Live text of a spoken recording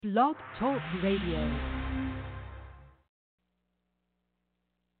Blog Talk Radio.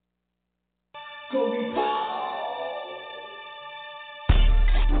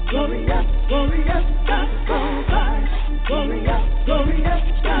 Glorious, glorious, gospel vibes. Glorious, glorious,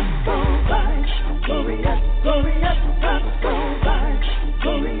 gospel vibes. Glorious, glorious, gospel vibes.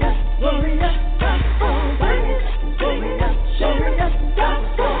 Glorious, glorious, gospel vibes. Glorious, glorious,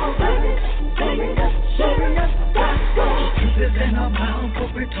 gospel vibes. Glorious, glorious, gospel. Truth is in our mouth,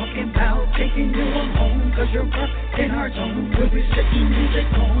 what we're talking about. Taking you on home, cause you're up in our zone. We'll be sitting music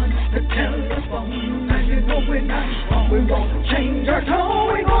on the telephone. And you know we're not wrong. We won't change our tone.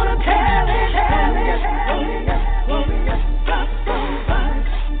 We're gonna tell it, tell it. Glorious, glorious, gospel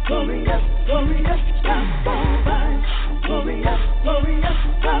vibes. Glorious, glorious, gospel vibes. Glorious, glorious,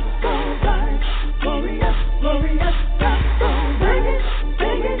 gospel vibes. Glorious, glorious, gospel vibes.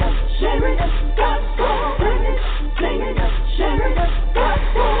 Sing it, share it, gospel vibes. Sing it, share it,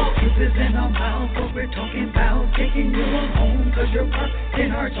 gospel. Truth is in our mouth, what we're talking about. Taking you on home, cause you're up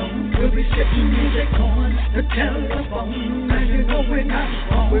in our zone. We'll be sitting music on the telephone. And you know we're not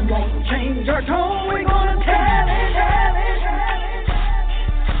wrong. We won't change our tone. We're gonna tell it, tell it, tell it.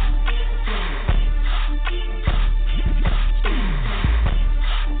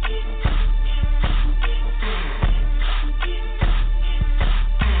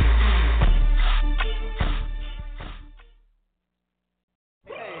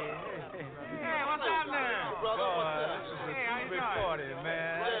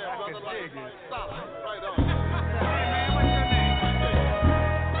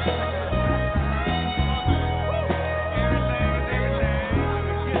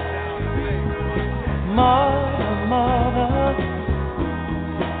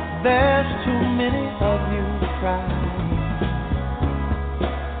 There's too many of you crying.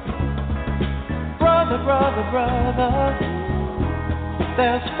 Brother, brother, brother,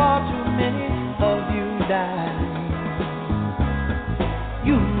 there's far too many of you dying.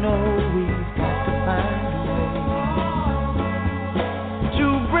 You know we've got to find a way to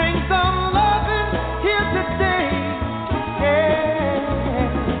bring some loving here today. Yeah.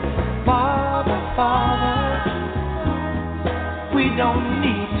 Father, Father, we don't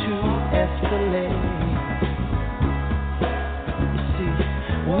need escalate. You see,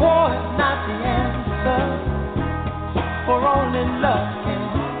 war is not the answer, for only love can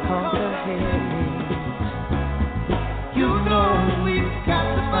conquer hate. You know we've got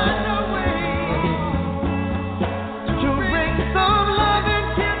to find a way to bring some love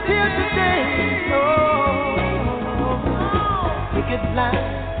here today. Oh, pick it line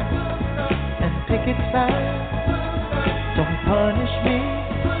and pick it fast. Don't punish me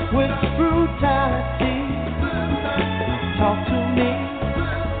with brutality. Talk to me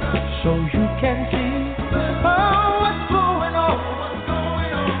so you can see what's going on.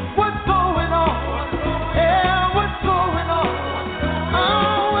 What's going on? Yeah, what's going on?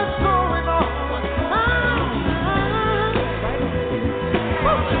 Oh, what's going on?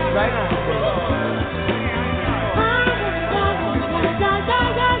 Right on.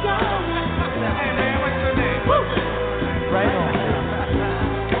 Right on.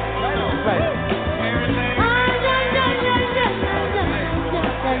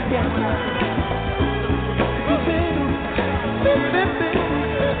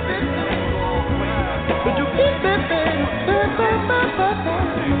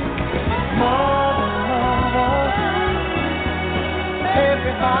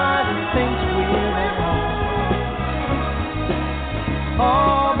 Everybody thinks we're at home.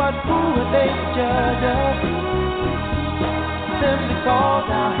 Oh, but who are they to judge us? Simply cause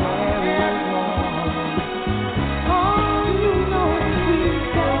our hair is long. Oh, you know we've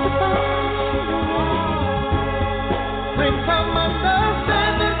got to find a way. Bring some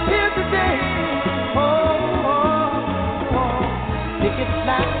understanding here today. Pick it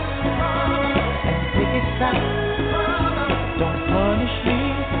loud and pick it sound. Don't punish me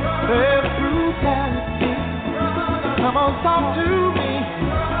for brutality. Come on, talk to me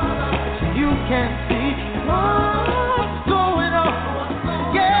so you can see what's going on.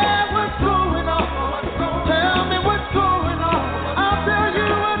 Yeah, what's going on? Tell me what's going on. I'll tell you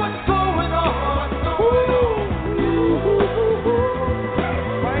what's going on. Ooh.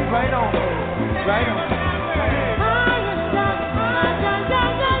 Right on, right on.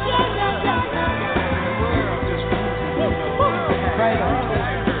 Right on.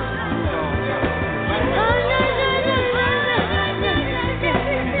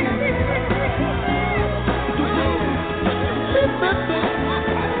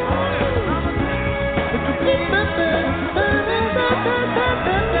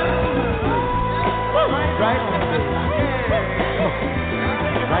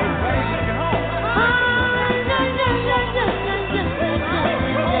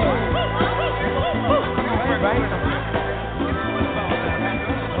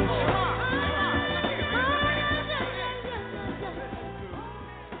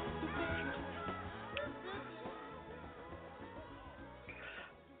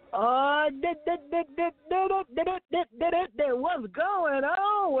 What's going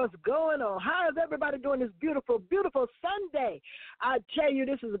on? What's going on? How is everybody doing this beautiful, beautiful Sunday? I tell you,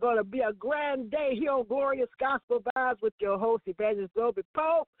 this is going to be a grand day here on Glorious Gospel Vibes with your host, Evangelist Gobi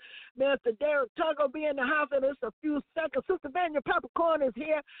Pope. Mr. Derek Tugg will be in the house in just a few seconds. Sister Vanya Peppercorn is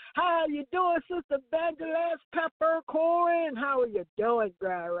here. How are you doing, Sister Evangelist Peppercorn? How are you doing,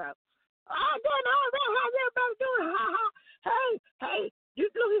 girl? I'm doing all right. How's everybody doing? Hey, you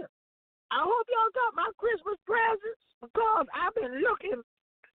look here. I hope y'all got my Christmas presents because I've been looking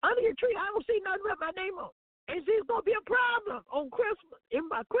under your tree. I don't see nothing with my name on. And see, it's going to be a problem on Christmas. If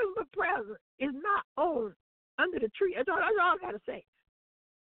my Christmas present is not on under the tree, that's all I got to say.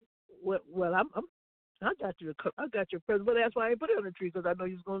 Well, I got your present, but that's why I ain't put it on the tree because I know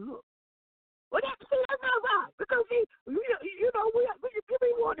you're going to look. Well, that's not right because see, you know, we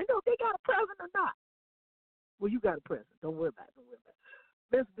want to know if they got a present or not. Well, you got a present. Don't worry about it.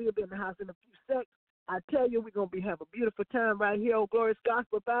 Miss will be in the house in a few seconds. I tell you, we're going to have a beautiful time right here on Glorious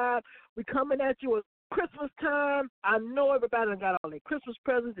Gospel Vibe. We're coming at you at Christmas time. I know everybody got all their Christmas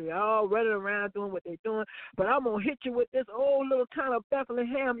presents. They're all running around doing what they're doing. But I'm going to hit you with this old little town of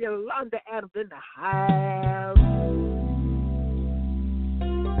Bethlehem, Yolanda Adams in the house.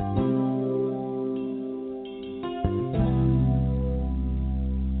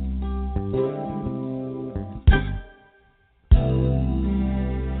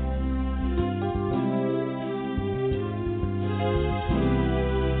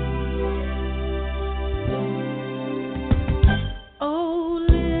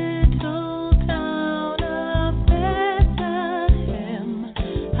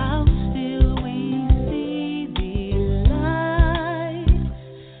 How still we see thee.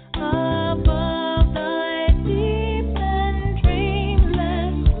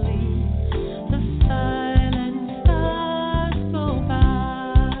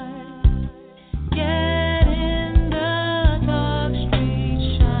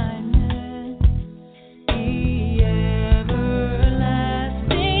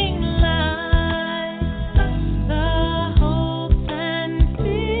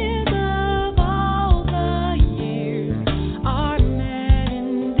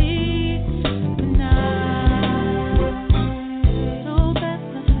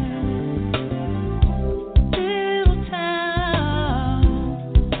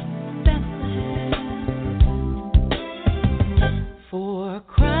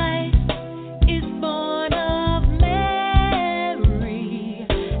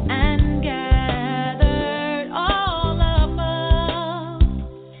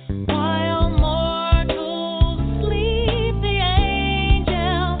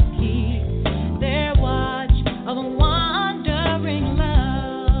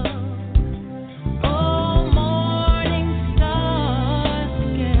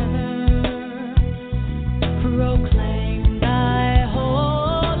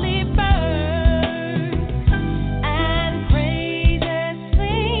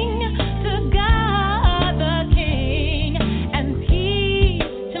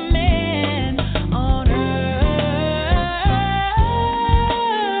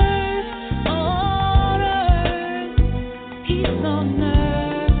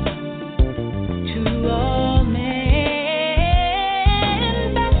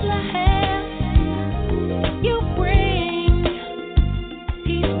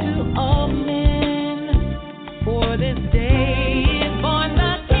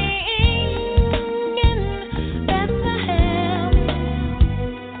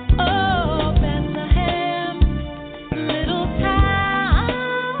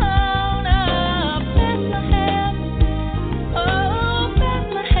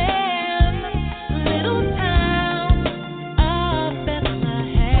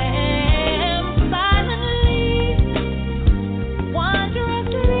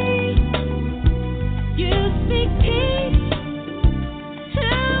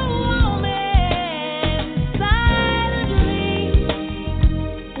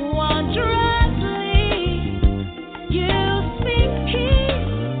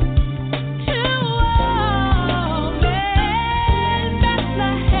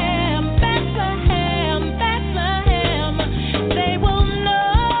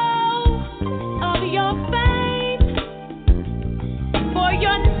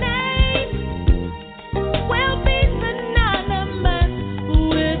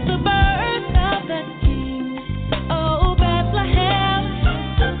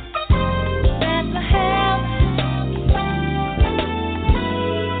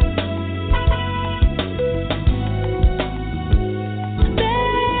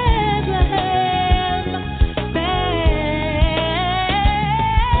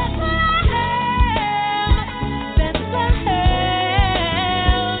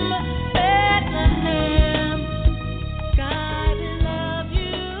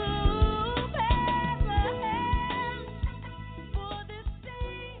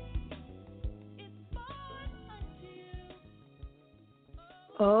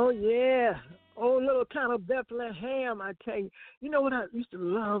 yeah. Oh, little town of Bethlehem, I tell you. You know what I used to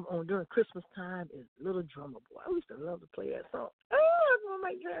love on during Christmas time is Little Drummer Boy. I used to love to play that song. Oh, I'm going to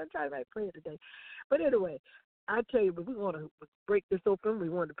make sure I try to play it today. But anyway, I tell you, but we want to break this open. We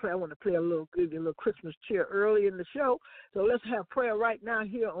want to play. I want to play give you a little Christmas cheer early in the show. So let's have prayer right now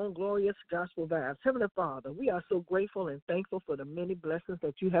here on Glorious Gospel Vibes. Heavenly Father, we are so grateful and thankful for the many blessings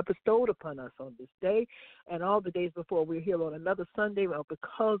that you have bestowed upon us on this day and all the days before. We're here on another Sunday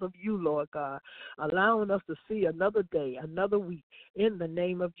because of you, Lord God, allowing us to see another day, another week. In the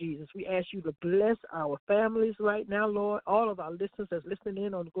name of Jesus, we ask you to bless our families right now, Lord. All of our listeners that's listening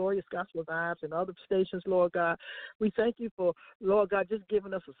in on Glorious Gospel Vibes and other stations, Lord God. We thank you for, Lord God, just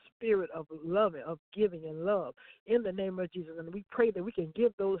giving us a spirit of loving, of giving and love in the name of Jesus. And we pray that we can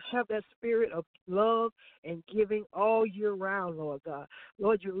have that spirit of love and giving all year round, Lord God.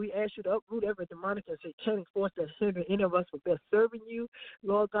 Lord, we ask you to uproot every demonic and satanic force that's hindering any of us from best serving you,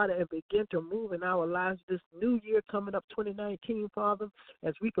 Lord God, and begin to move in our lives this new year coming up, 2019, Father,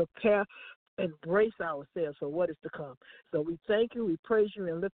 as we prepare and brace ourselves for what is to come. So we thank you, we praise you,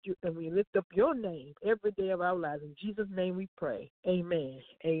 and we lift up your name every day of our lives. In Jesus' name we pray. Amen,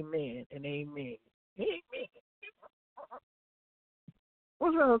 amen, and amen. Amen.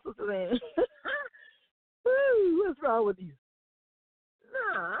 What's wrong, Sister Van? What's wrong with you?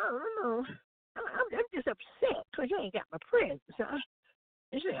 No, I don't know. I'm just upset because you ain't got my presents. Huh?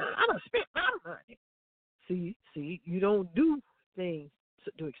 I done spent my money. See, you don't do things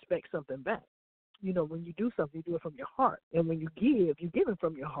to expect something back. You know, when you do something, you do it from your heart. And when you give, you're giving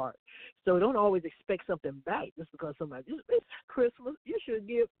from your heart. So don't always expect something back just because it's Christmas. You should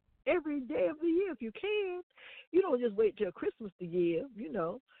give every day of the year if you can. You don't just wait till Christmas to give,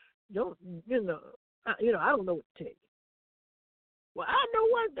 I don't know what to tell you. Well, I know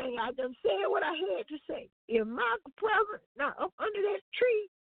one thing. I done said what I had to say. If my present not up under that tree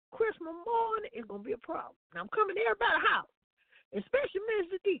Christmas morning, it's going to be a problem. Now, I'm coming to everybody's house, especially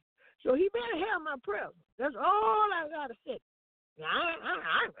Mr. D. So he better have my present. That's all I got to say. Now,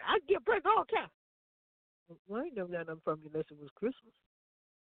 I get presents all the time. Well, I ain't never got nothing from you unless it was Christmas.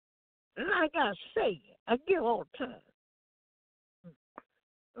 And I got to say it. I give all the time.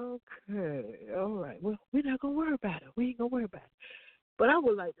 Okay, all right. Well, we're not going to worry about it. We ain't going to worry about it. But I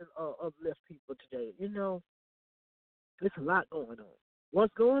would like to uplift people today. It's a lot going on.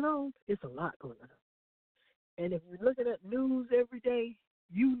 What's going on? It's a lot going on. And if you're looking at news every day,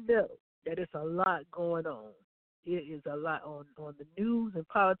 you know that it's a lot going on. It is a lot on the news and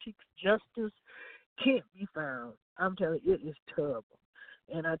politics. Justice can't be found. I'm telling you, it is terrible.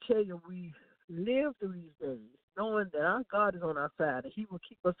 And I tell you, we live through these days knowing that our God is on our side and he will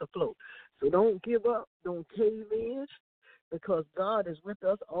keep us afloat. So don't give up. Don't cave in because God is with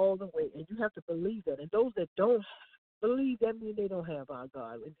us all the way. And you have to believe that. And those that don't believe, that means they don't have our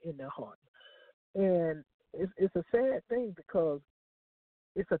God in their heart. And it's a sad thing because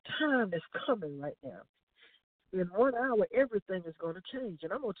it's a time that's coming right now. In 1 hour, everything is going to change.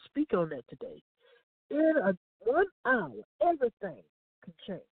 And I'm going to speak on that today. In 1 hour, everything can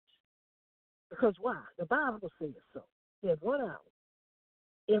change. Because why? The Bible says so. In 1 hour,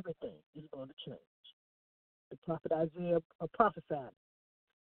 everything is going to change. The prophet Isaiah prophesied.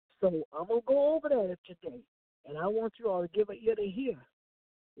 So I'm going to go over that today. And I want you all to give an ear to hear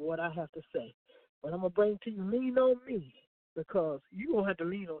what I have to say. But I'm going to bring to you, lean on me, because you're going to have to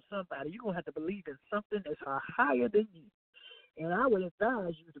lean on somebody. You're going to have to believe in something that's higher than you. And I would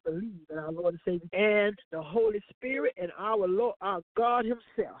advise you to believe in our Lord and Savior and the Holy Spirit and our Lord, our God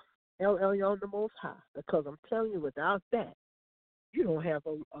himself, El Elyon the Most High. Because I'm telling you, without that, you don't have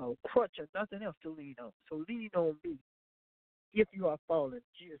a crutch or nothing else to lean on. So lean on me. If you are falling,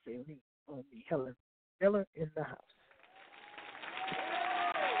 Jesus said, lean on me. Helen Miller in the house.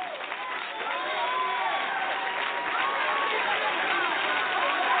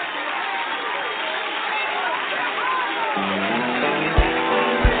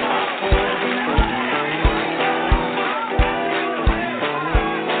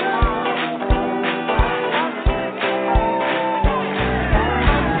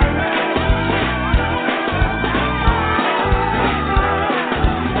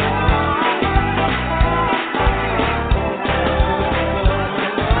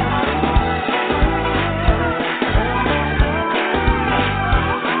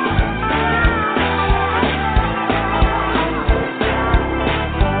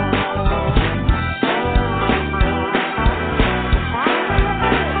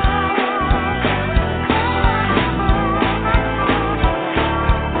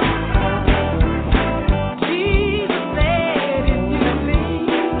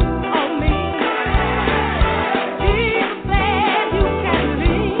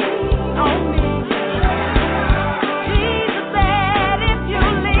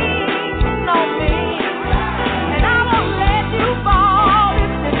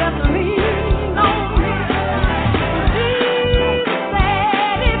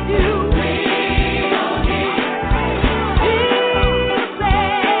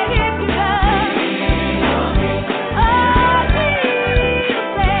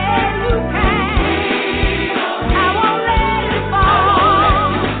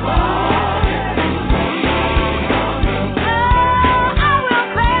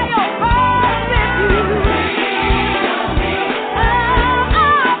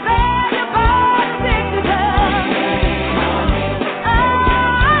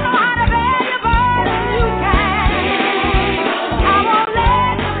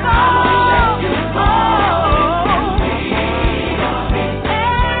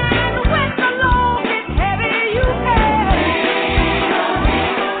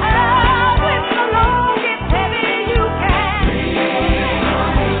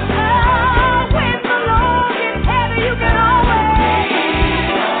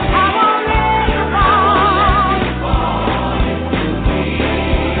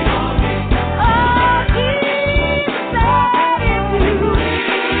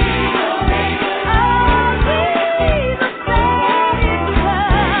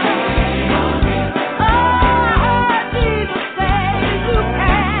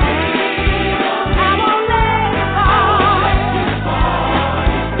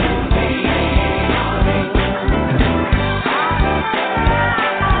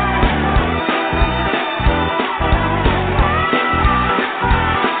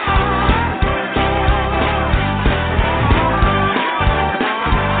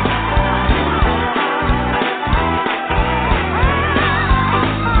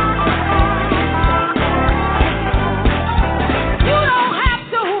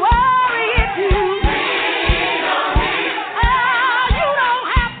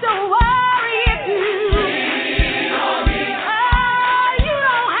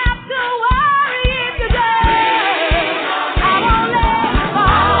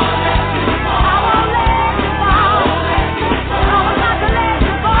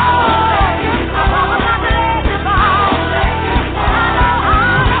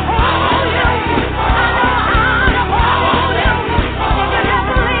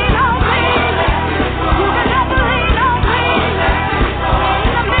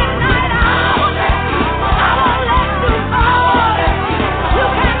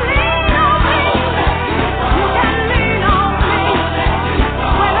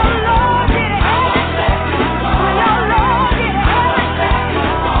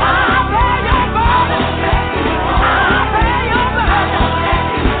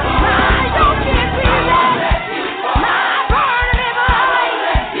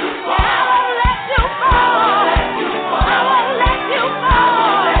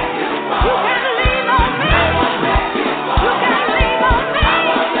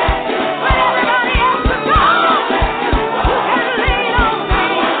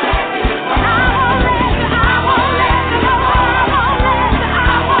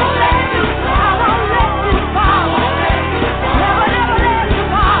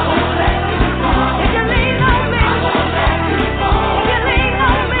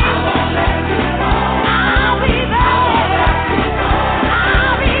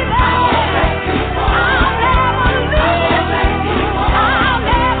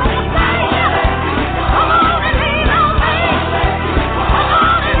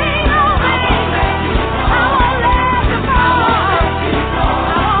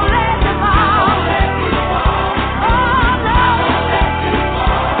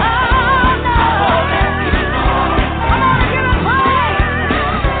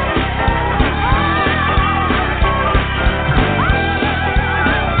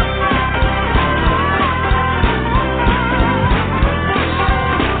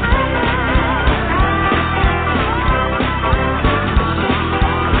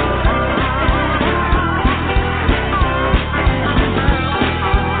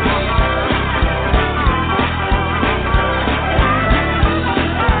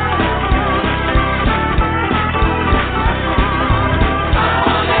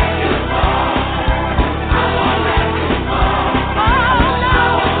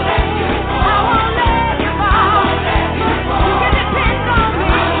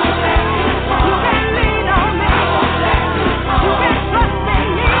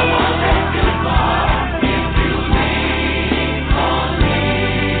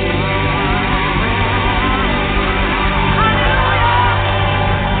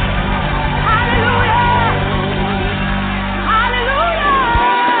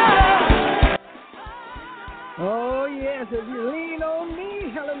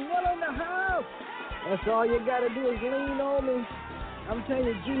 Hallelujah in the house. That's all you got to do is lean on me. I'm telling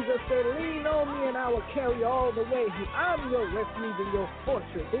you, Jesus said, lean on me and I will carry you all the way. I'm your refuge and your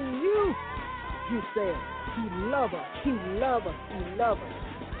fortress. In you, he said, he love us, he love us, he love us.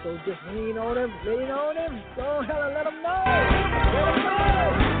 So just lean on him, lean on him. Go ahead and let him know. Let him know.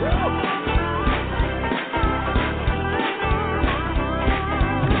 Woo!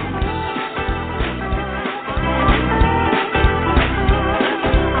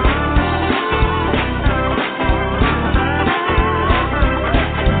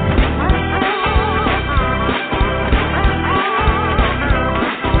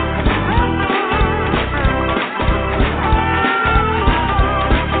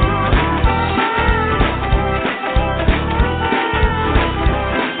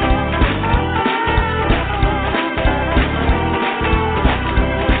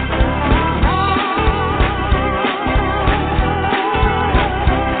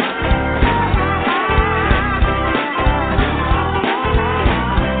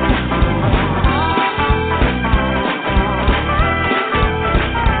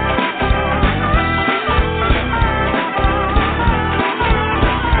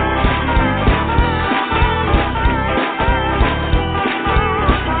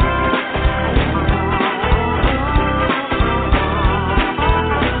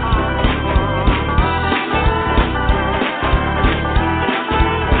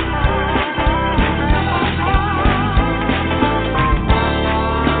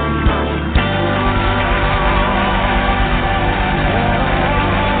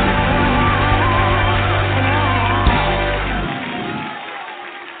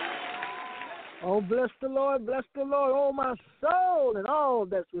 Bless the Lord, oh my soul, and all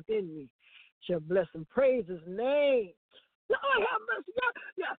that's within me shall bless and praise his name. Lord have mercy.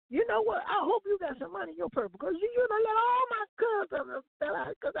 Yeah. You know what? I hope you got some money in your purse because you know let all my cousins fell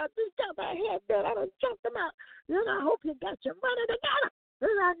out because I just got my head done. I done jumped them out. Then I hope you got your money together.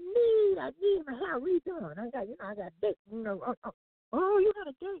 Because I need my hair redone. I got date. Oh, you got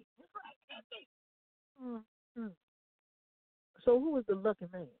a date. That's right, you got a date. Mm-hmm. So who is the lucky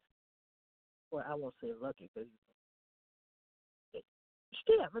man? Well, I won't say lucky because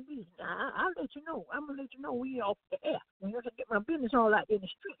still, I'll let you know. I'm going to let you know we off the air. When I get my business all out in the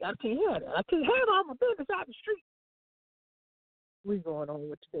street, I can't have that. I can't have all my business out in the street. We're going on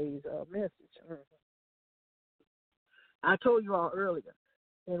with today's message. Mm-hmm. I told you all earlier,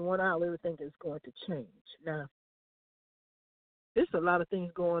 in 1 hour, everything is going to change. Now, there's a lot of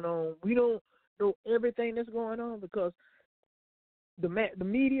things going on. We don't know everything that's going on because the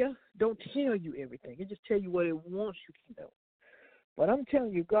media don't tell you everything. It just tell you what it wants you to know. But I'm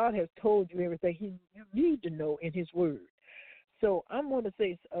telling you, God has told you everything you need to know in his word. So I'm going to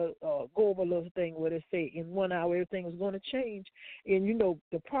say, go over a little thing where they say in 1 hour everything is going to change. And,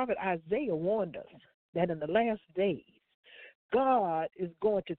 the prophet Isaiah warned us that in the last days, God is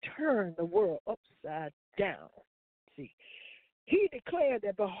going to turn the world upside down. See, he declared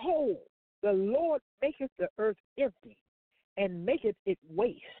that, behold, the Lord maketh the earth empty, and maketh it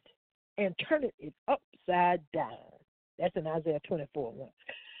waste, and turneth it upside down. That's in Isaiah 24:1.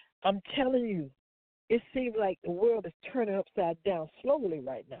 I'm telling you, it seems like the world is turning upside down slowly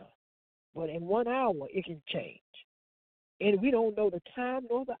right now. But in 1 hour, it can change. And we don't know the time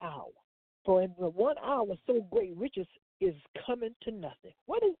nor the hour. For in the 1 hour, so great riches is coming to nothing.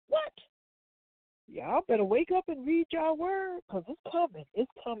 What? Y'all better wake up and read your word, because it's coming.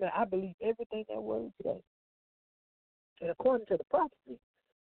 It's coming. I believe everything that word says. And according to the prophecy,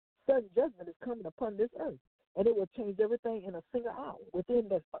 sudden judgment is coming upon this earth, and it will change everything in a single hour. Within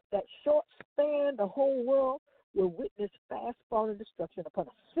that short span, the whole world will witness fast falling destruction upon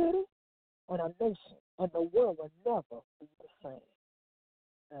a city and a nation, and the world will never be the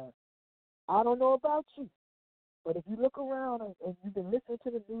same. I don't know about you, but if you look around and you've been listening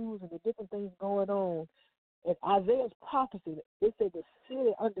to the news and the different things going on, in Isaiah's prophecy, it said the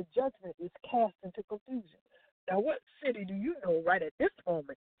city under judgment is cast into confusion. Now, what city do you know right at this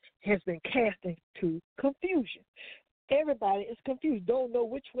moment has been cast into confusion? Everybody is confused, don't know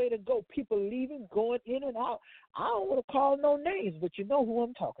which way to go. People leaving, going in and out. I don't want to call no names, but you know who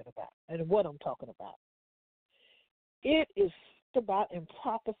I'm talking about and what I'm talking about. It is about and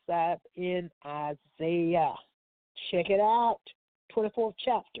prophesied in Isaiah. Check it out, 24th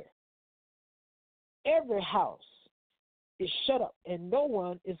chapter. Every house is shut up, and no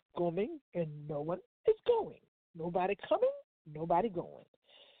one is coming, and no one is going. Nobody coming, nobody going.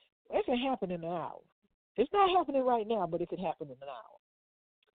 It can happen in an hour. It's not happening right now, but it could happen in an hour.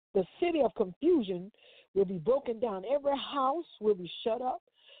 The city of confusion will be broken down. Every house will be shut up,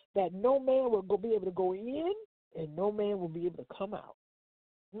 that no man will be able to go in, and no man will be able to come out.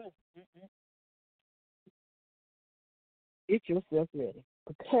 Mm, mm, mm. Get yourself ready.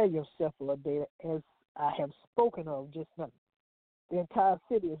 Prepare yourself for a day as I have spoken of just now. The entire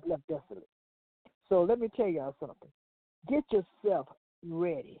city is left desolate. So let me tell y'all something. Get yourself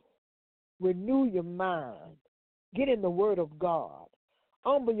ready. Renew your mind. Get in the Word of God.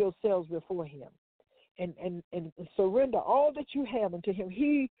 Humble yourselves before Him. And surrender all that you have unto Him.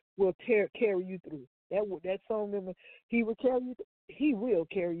 He will carry you through. That song, remember, He will carry you. He will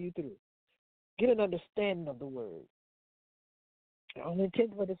carry you through. Get an understanding of the Word. I don't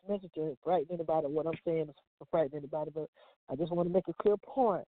intend for this message to frighten anybody. What I'm saying is to frighten anybody, but I just want to make a clear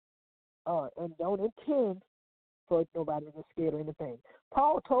point. And don't intend for nobody to get scared or anything.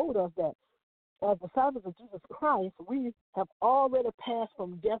 Paul told us that as disciples of Jesus Christ, we have already passed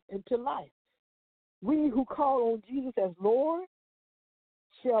from death into life. We who call on Jesus as Lord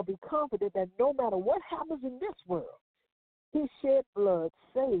shall be confident that no matter what happens in this world, His shed blood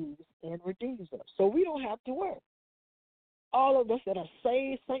saves and redeems us. So we don't have to worry. All of us that are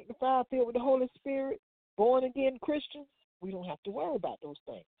saved, sanctified, filled with the Holy Spirit, born again Christians, we don't have to worry about those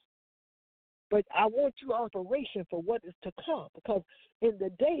things. But I want you operation for what is to come, because in the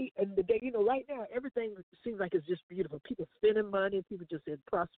day, right now, everything seems like it's just beautiful. People spending money, people just in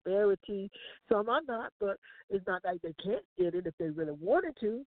prosperity. Some are not, but it's not like they can't get it if they really wanted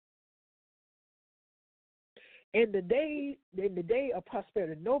to. In the day of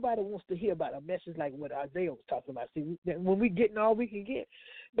prosperity, nobody wants to hear about a message like what Isaiah was talking about. See, when we getting all we can get,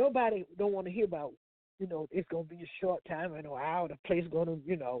 nobody don't want to hear about, it's going to be a short time, an hour, the place going to,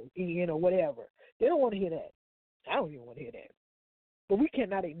 end or whatever. They don't want to hear that. I don't even want to hear that. But we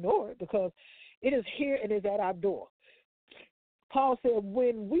cannot ignore it because it is here and is at our door. Paul said,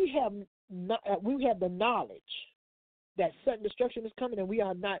 when we have the knowledge that sudden destruction is coming, and we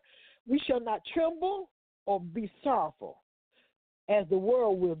shall not tremble or be sorrowful as the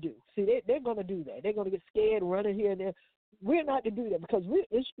world will do. See, they're going to do that. They're going to get scared, running here and there. We're not to do that because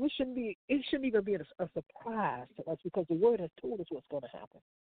it shouldn't even be a surprise to us because the Word has told us what's going to happen.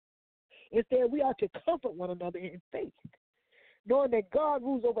 Instead, we are to comfort one another in faith, knowing that God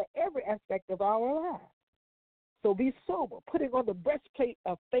rules over every aspect of our lives. So be sober, putting on the breastplate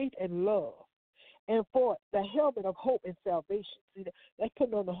of faith and love, and for the helmet of hope and salvation. See, that's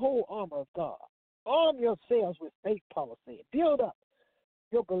putting on the whole armor of God. Arm yourselves with faith, Paul said. Build up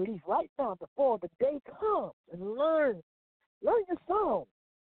your belief right now before the day comes and learn your song,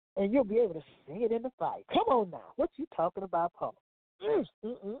 and you'll be able to sing it in the fight. Come on now. What you talking about, Paul?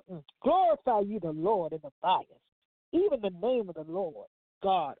 Glorify you, the Lord, in the fires, even the name of the Lord,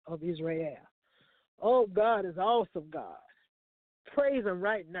 God of Israel. Oh, God is awesome, God. Praise Him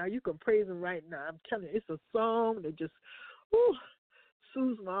right now. You can praise Him right now. I'm telling you, it's a song that just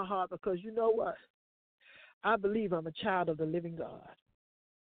soothes my heart because you know what? I believe I'm a child of the living God,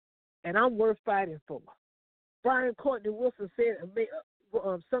 and I'm worth fighting for. Brian Courtney Wilson said,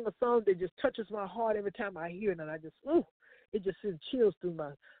 sung a song that just touches my heart every time I hear it, and I just, it just sends chills through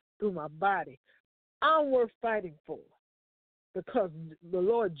my body. I'm worth fighting for because the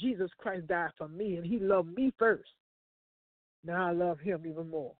Lord Jesus Christ died for me, and He loved me first. Now I love Him even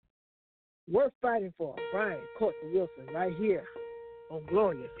more. Worth fighting for, Brian Courtney Wilson, right here on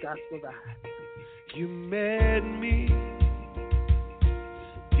Glorious Gospel Vibe. You met me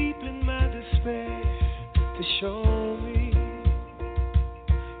deep in my despair to show me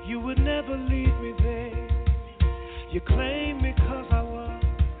you would never leave me there. You claimed me 'cause I was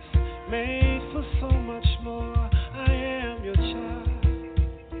made for so much more. I am your child,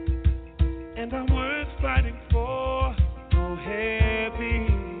 and I'm worth fighting for. Oh, heavy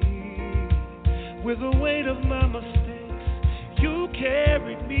with the weight of my mistakes, you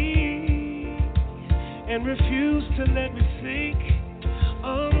carried me and refused to let me sink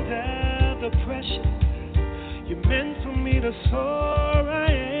under the pressure you meant for me to soar.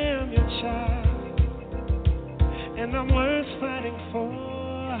 I am your child, and I'm worth fighting for.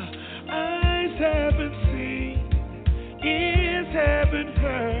 Eyes haven't seen, ears haven't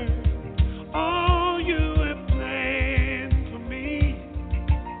heard all you have planned for me,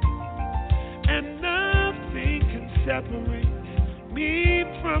 and nothing can separate me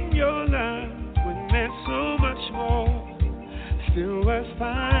from your love. When there's so much more still worth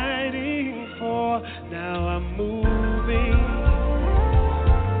fighting for. Now I'm moving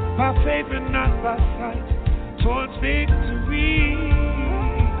by faith and not by sight towards victory.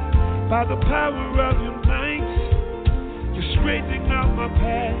 By the power of your might, you're straightening out my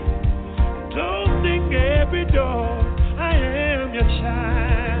path, closing every door. I am your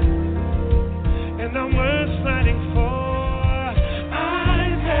child, and I'm worth fighting for.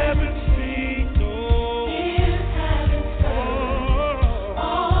 Eyes haven't seen, no, ears haven't heard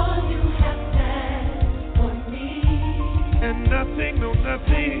all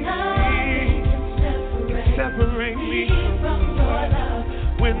nothing can separate me from your love.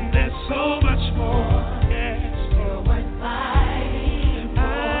 When there's so much more, yes, still worth fighting for.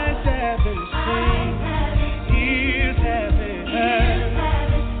 Eyes haven't seen, ears haven't heard.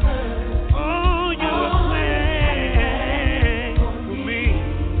 Oh, you were slain for me,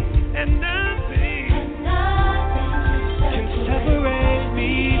 and nothing can separate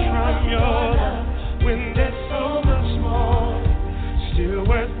me from your love. When there's so much more, still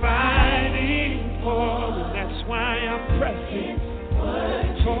worth fighting for. And that's why I'm pressing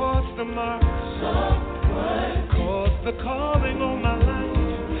towards the mark, cause the calling on my life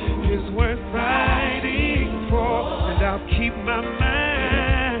is worth fighting for. And I'll keep my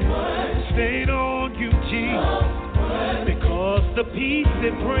mind stayed on you, Jesus, because the peace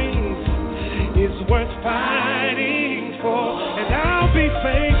it brings is worth fighting for. And I'll be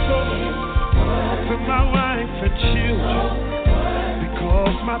faithful to my wife and children,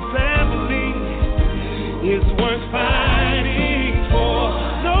 because my family is worth fighting for.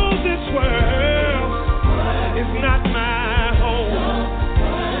 No, this world is not my home,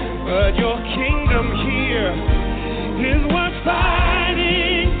 but your kingdom here is worth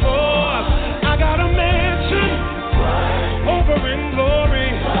fighting for. I got a mansion over in glory,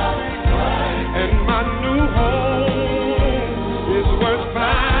 and my new home is worth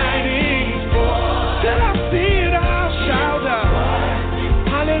fighting for. Till I see it, I'll shout out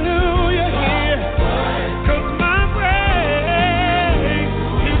hallelujah here, 'cause my praise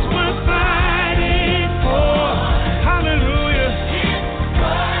is worth fighting for. Hallelujah,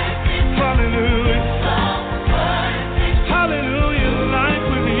 hallelujah, hallelujah. Life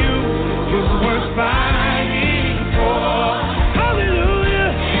with you is worth fighting for.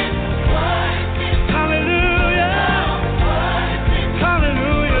 Hallelujah, hallelujah,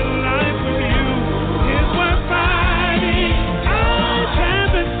 hallelujah. Life with you is worth fighting. Eyes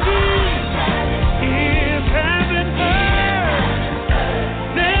haven't seen, ears haven't heard.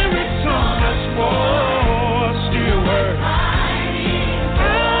 There is so much more still worth.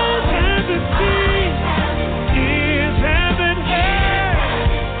 Eyes haven't seen, ears haven't heard.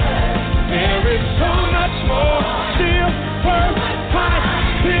 There is so much more still worth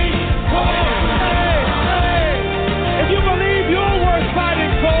fighting for. Hey, hey. If you believe you're worth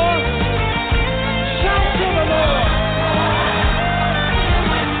fighting for, shout to the Lord.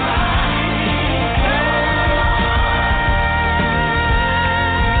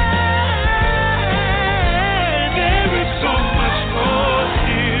 There is so much more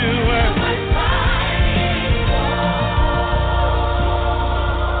still worth fighting for.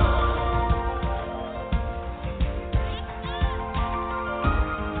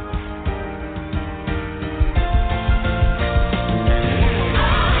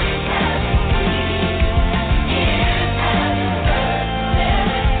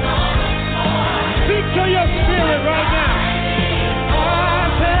 Speak to your spirit right now.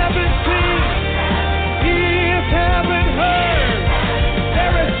 Eyes haven't seen, ears haven't heard.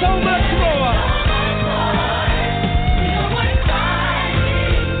 There is so much more.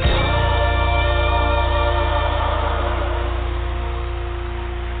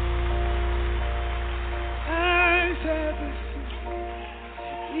 Eyes haven't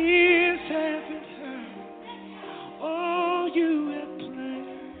seen, ears haven't heard. All you have planned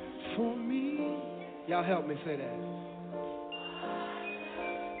for me. Y'all help me say that.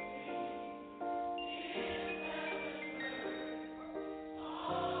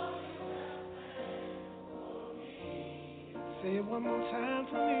 Say it one more time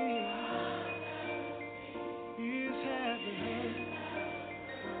for me. Ears haven't heard.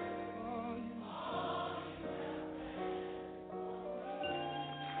 All you-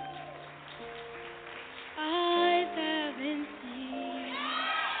 Eyes haven't seen,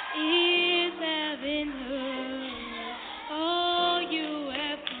 ears haven't heard, all you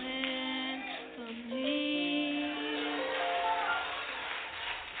have planned for me.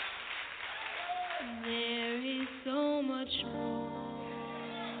 There is so much more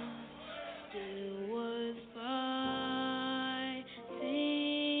still worth fighting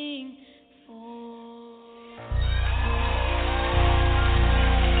for.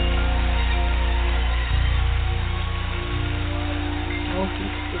 Holy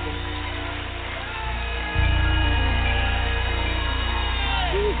Spirit.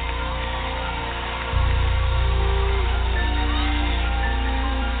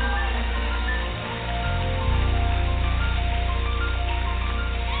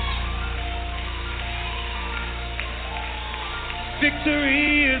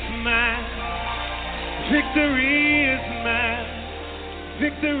 Victory is mine. Victory is mine.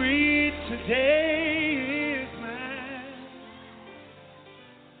 Victory today is mine.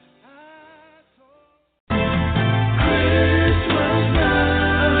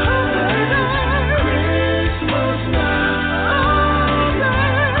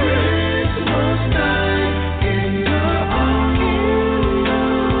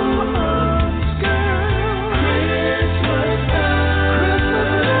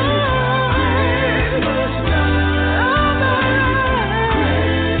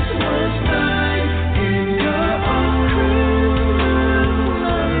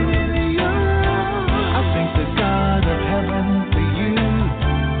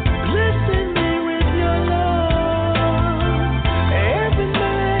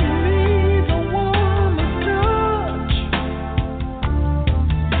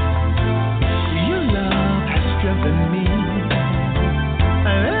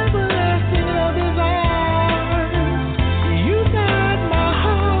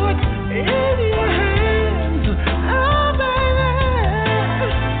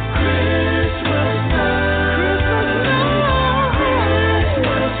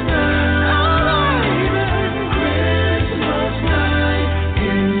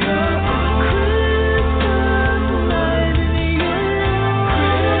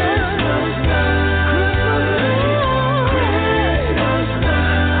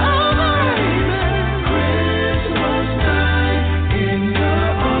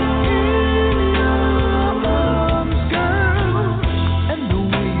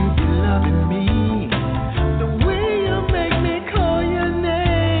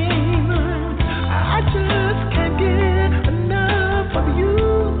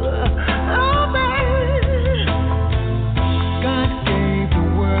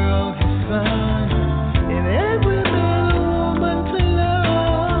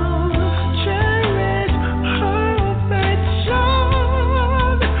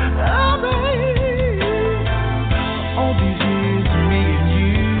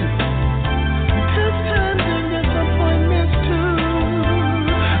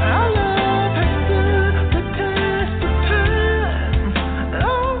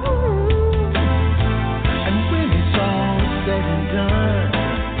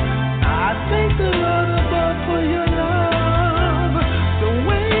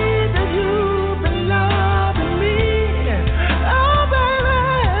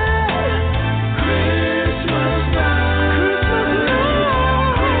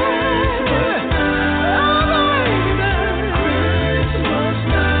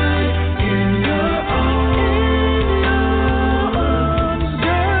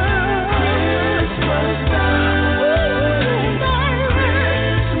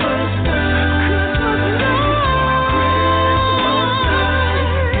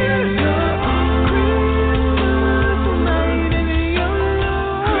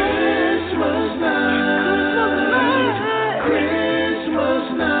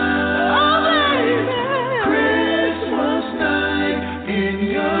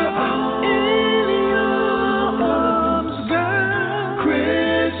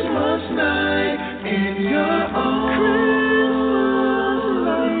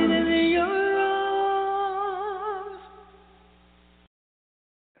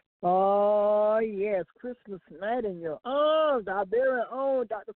 Christmas night in your arms. Our very own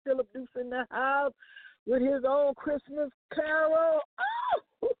Dr. Philip Dukes in the house with his own Christmas carol.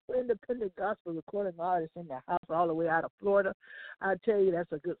 Oh, independent gospel recording artist in the house all the way out of Florida. I tell you,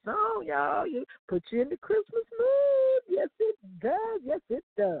 that's a good song, y'all. You put you in the Christmas mood. Yes, it does. Yes, it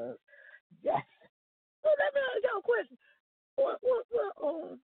does. Yes. So let me ask y'all a question.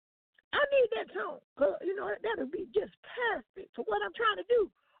 I need that song because, that'll be just perfect for what I'm trying to do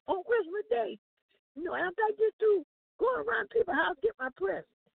on Christmas Day. After I get through going around people's house, get my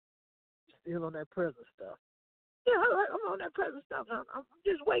presents. Still on that present stuff. Yeah, I'm on that present stuff. I'm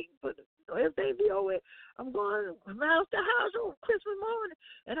just waiting for everything to be over. I'm going house to house on Christmas morning,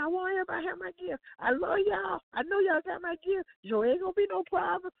 and I want everybody to have my gift. I love y'all. I know y'all got my gift, so it ain't going to be no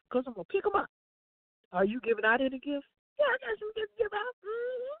problem because I'm going to pick them up. Are you giving out any gifts? Yeah, I got some gifts to give out.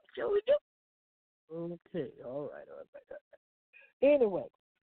 Sure we do. Okay, all right. Anyway,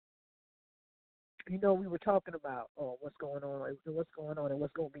 we were talking about what's going on and what's going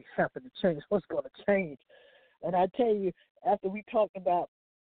to be happening to change, what's going to change. And I tell you, after we talked about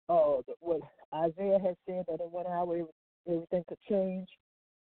what Isaiah had said, that in 1 hour everything could change.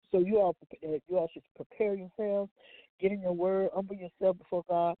 So you all should prepare yourselves, get in your word, humble yourself before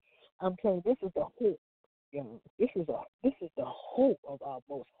God. I'm telling you, this is the hope. This is the hope of our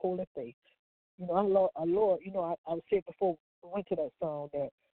most holy faith. Our Lord, I said before we went to that song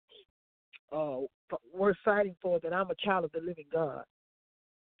that we're fighting for, that I'm a child of the living God.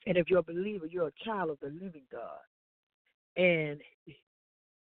 And if you're a believer, you're a child of the living God. And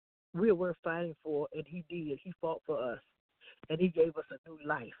we're worth fighting for, and he did. He fought for us. And he gave us a new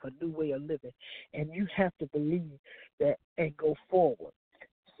life, a new way of living. And you have to believe that and go forward.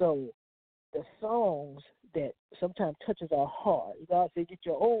 So the songs that sometimes touches our heart, God said, get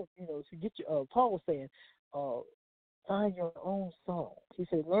your own, Paul was saying, find your own song. He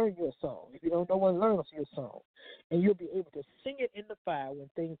said, learn your song. If you don't know one, learn your song. And you'll be able to sing it in the fire when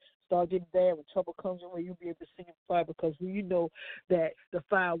things start getting bad, when trouble comes your way, you'll be able to sing in the fire because you know that the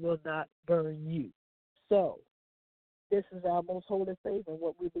fire will not burn you. So this is our most holy faith and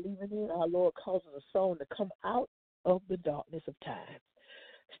what we believe in. Our Lord causes a song to come out of the darkness of time.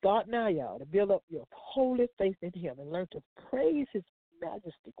 Start now, y'all, to build up your holy faith in him and learn to praise his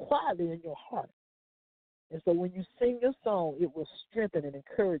majesty quietly in your heart. And so when you sing your song, it will strengthen and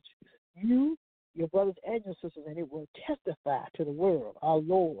encourage you, your brothers and your sisters, and it will testify to the world. Our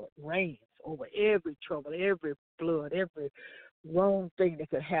Lord reigns over every trouble, every flood, every wrong thing that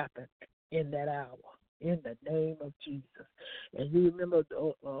could happen in that hour, in the name of Jesus. And you remember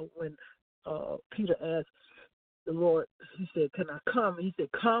when Peter asked the Lord, he said, can I come? And he said,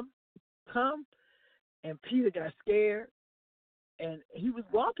 come. And Peter got scared. And he was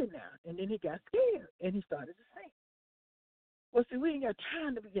walking now, and then he got scared, and he started to sing. Well, see, we ain't got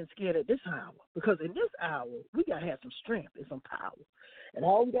time to be getting scared at this hour, because in this hour, we got to have some strength and some power. And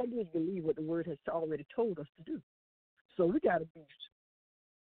all we got to do is believe what the word has already told us to do. So we got to be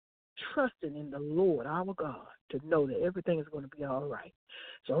trusting in the Lord, our God, to know that everything is going to be all right.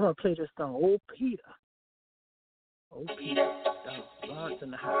 So I'm going to play this song, Oh, Peter. Oh, Peter. Lawrence in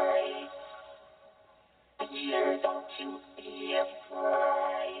the house. Dear, don't you be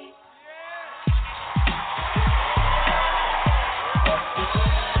afraid.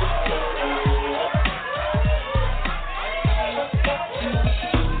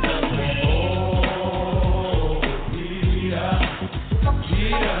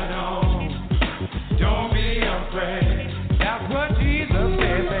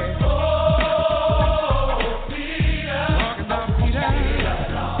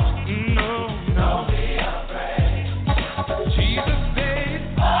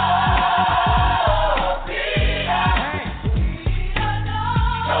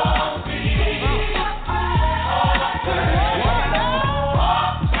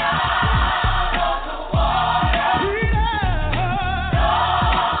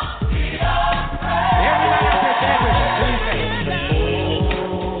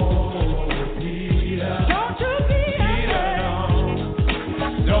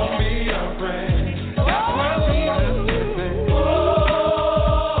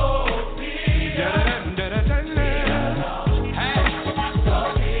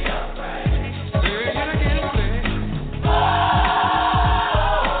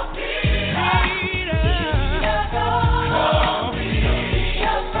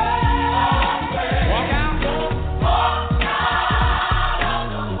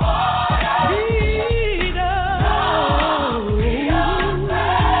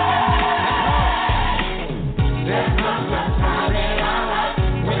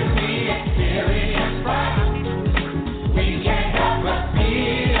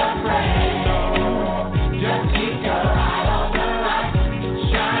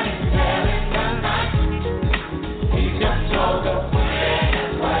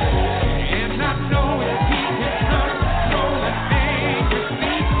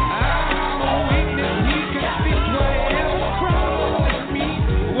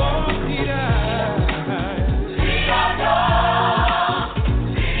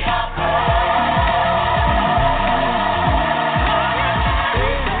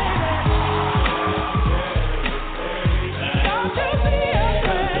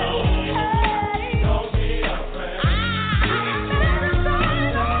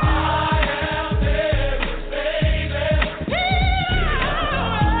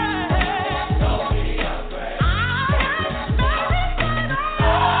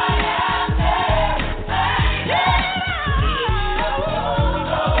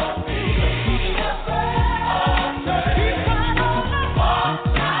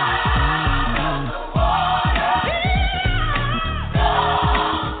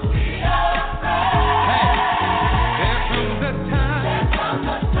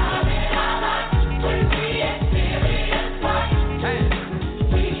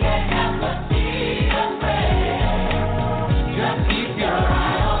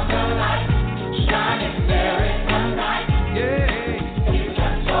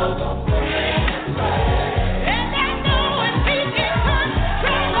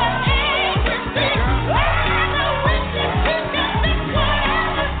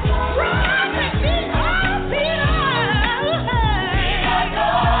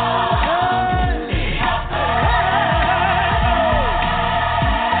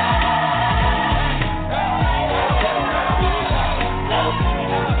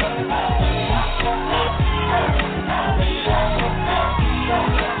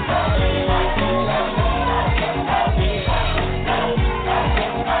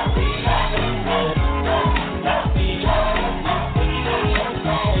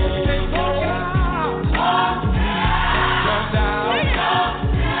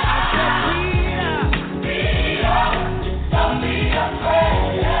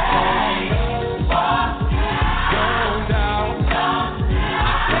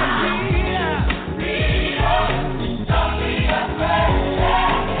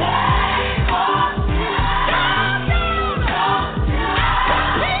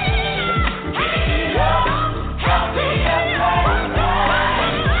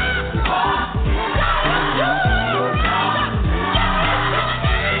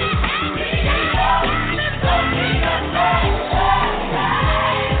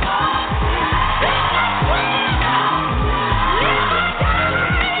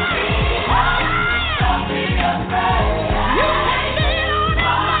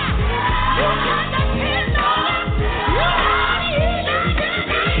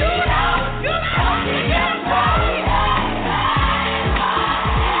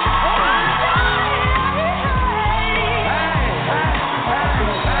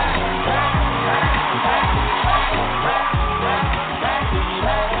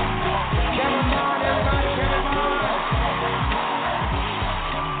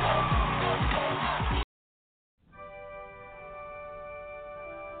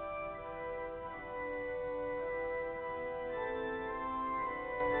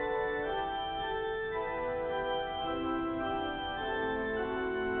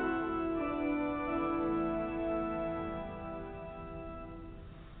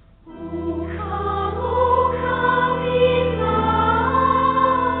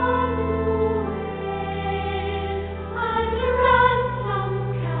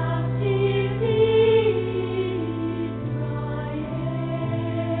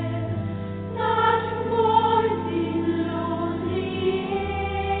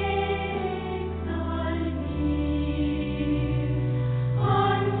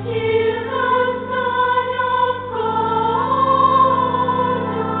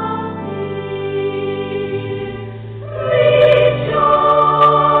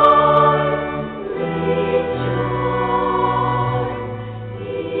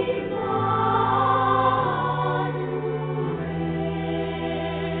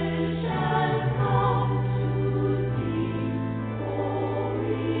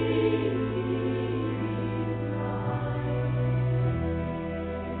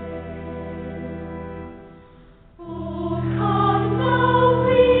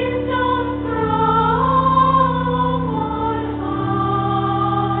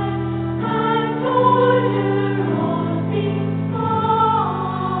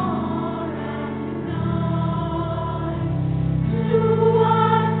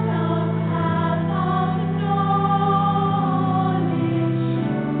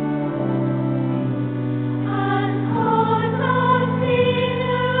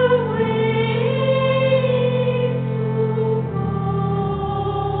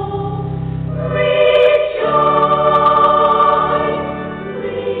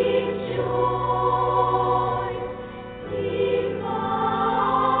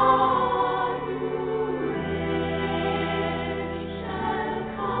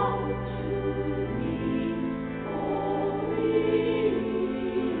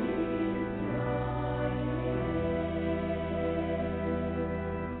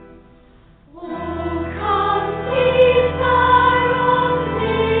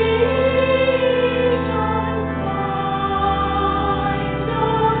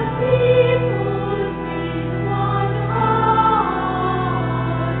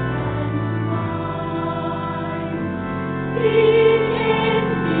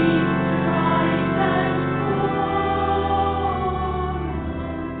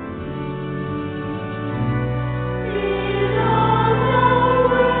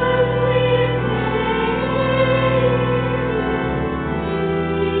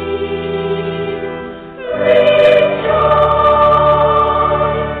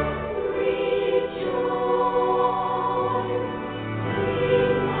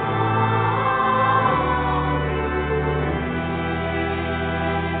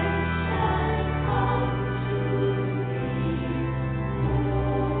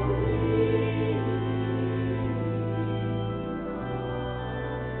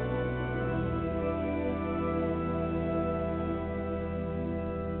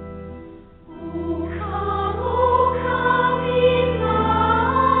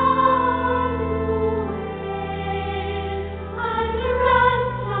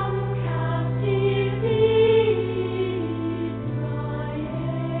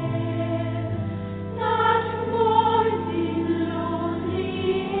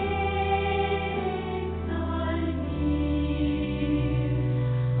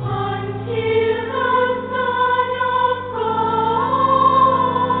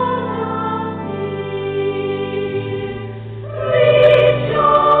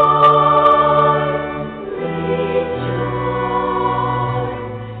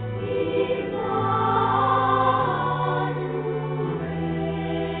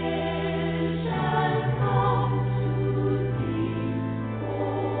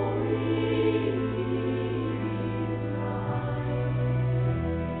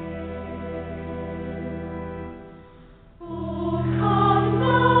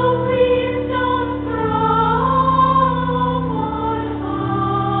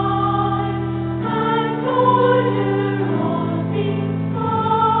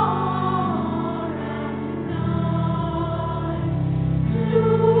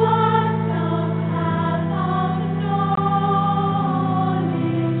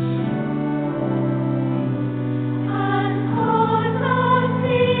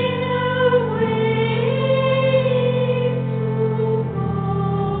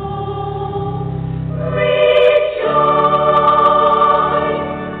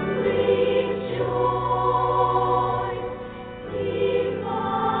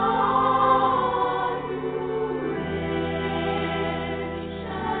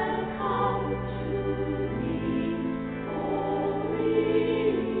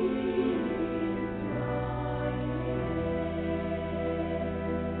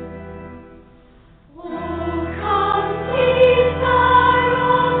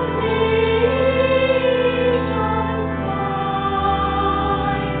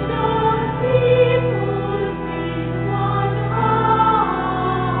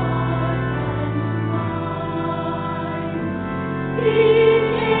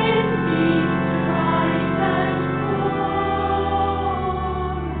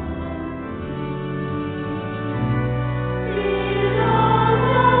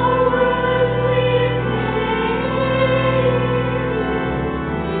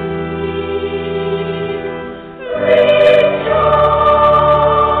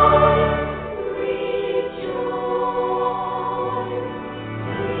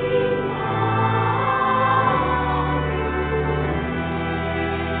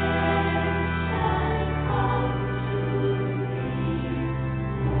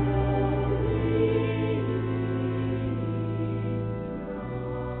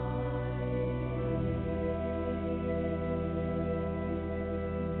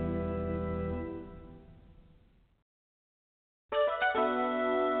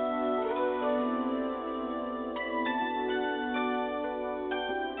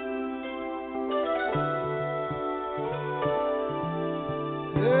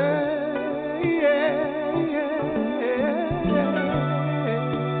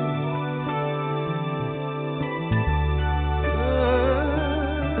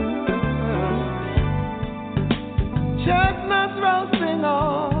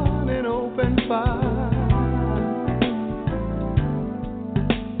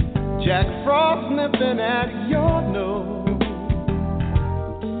 nibbling at your nose.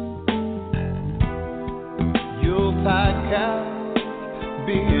 Yuletide carols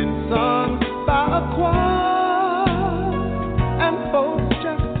being sung by a choir, and folks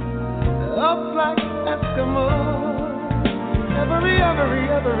dressed up like Eskimos.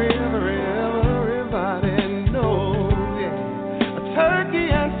 Everybody knows, yeah, a turkey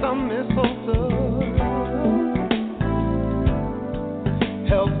and some mistletoe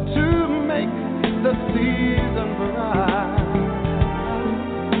help to make the season bright.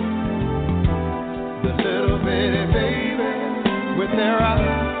 The little bitty baby with their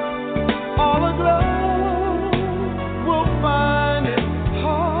eyes all aglow will find it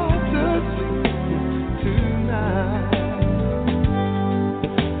hard to sleep tonight.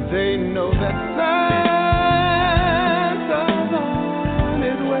 They know that Santa's on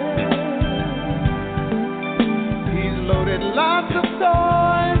his way. He's loaded lots of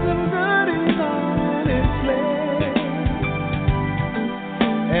toys and goodies on his sleigh.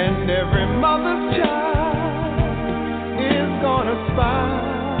 And every mother's child is gonna spy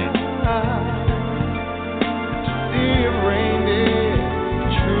to see if reindeer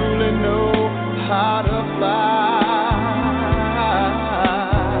truly know how to fly.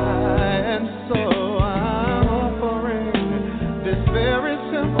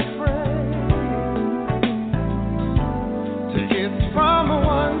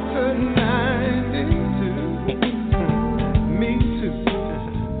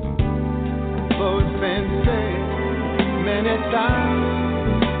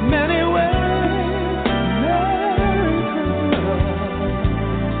 Many ways, Merry Christmas,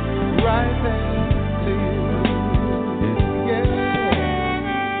 right there to you, yeah.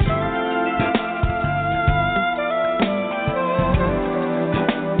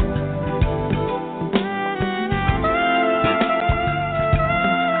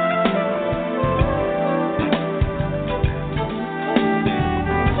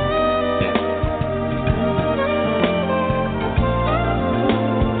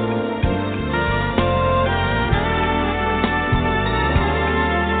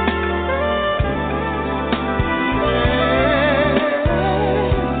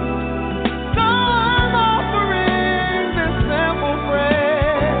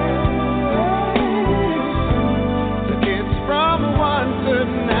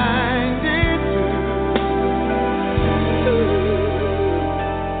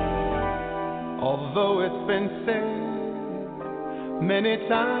 Many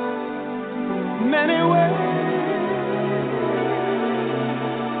times, many ways,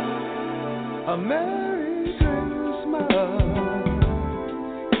 a Merry Christmas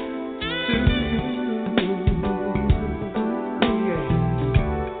to you. Yeah.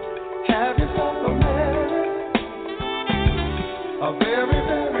 Have yourself a very,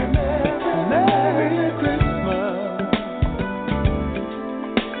 very Merry Christmas.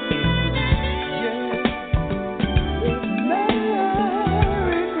 Yeah.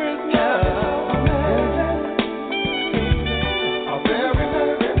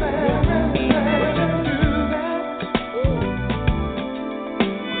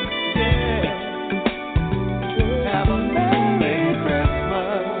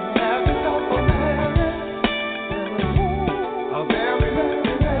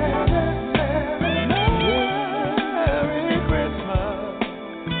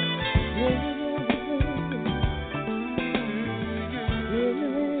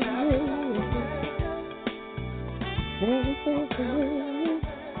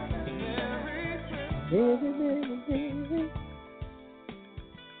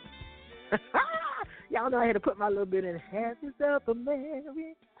 Y'all know I had to put my little bit in. Have yourself a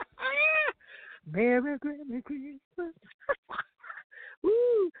Merry Christmas.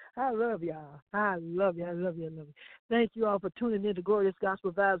 Woo! I love y'all. I love you. I love you. I love you. Thank you all for tuning in to Glorious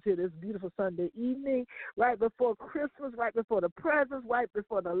Gospel Vibes here this beautiful Sunday evening, right before Christmas, right before the presents, right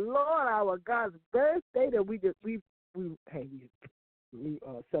before the Lord, our God's birthday that we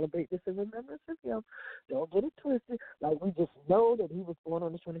celebrate this in remembrance of Him. Don't get it twisted. Like, we just know that He was born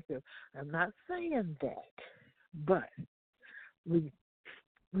on the 25th. I'm not saying that, but we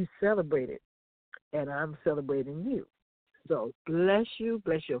celebrate it, and I'm celebrating you. So bless you,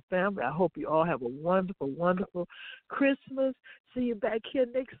 bless your family. I hope you all have a wonderful, wonderful Christmas. See you back here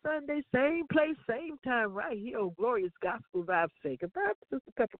next Sunday, same place, same time, right here on Glorious Gospel Vibes. Say goodbye,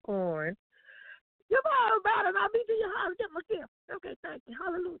 Sister Peppercorn. Goodbye, everybody, and I'll be to your house. Get my gift. Okay, thank you.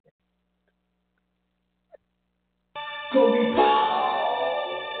 Hallelujah.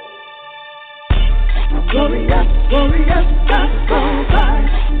 Glorious, glorious gospel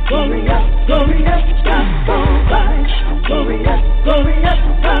vibes. Glorious, glorious gospel vibes. Glorious, glorious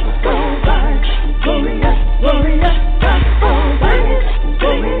gospel vibes. glorious, glorious gospel vibes.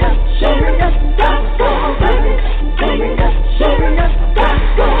 Glorious, glorious gospel vibes. Glorious, glorious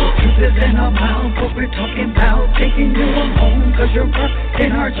gospel. Truth is in our mouth, what we're talking about. Taking you on home, cause you're up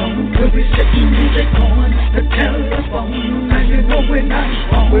in our zone. We'll be sitting music on the telephone. And you know we're not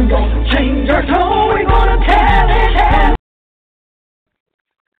wrong. We won't change our tone. We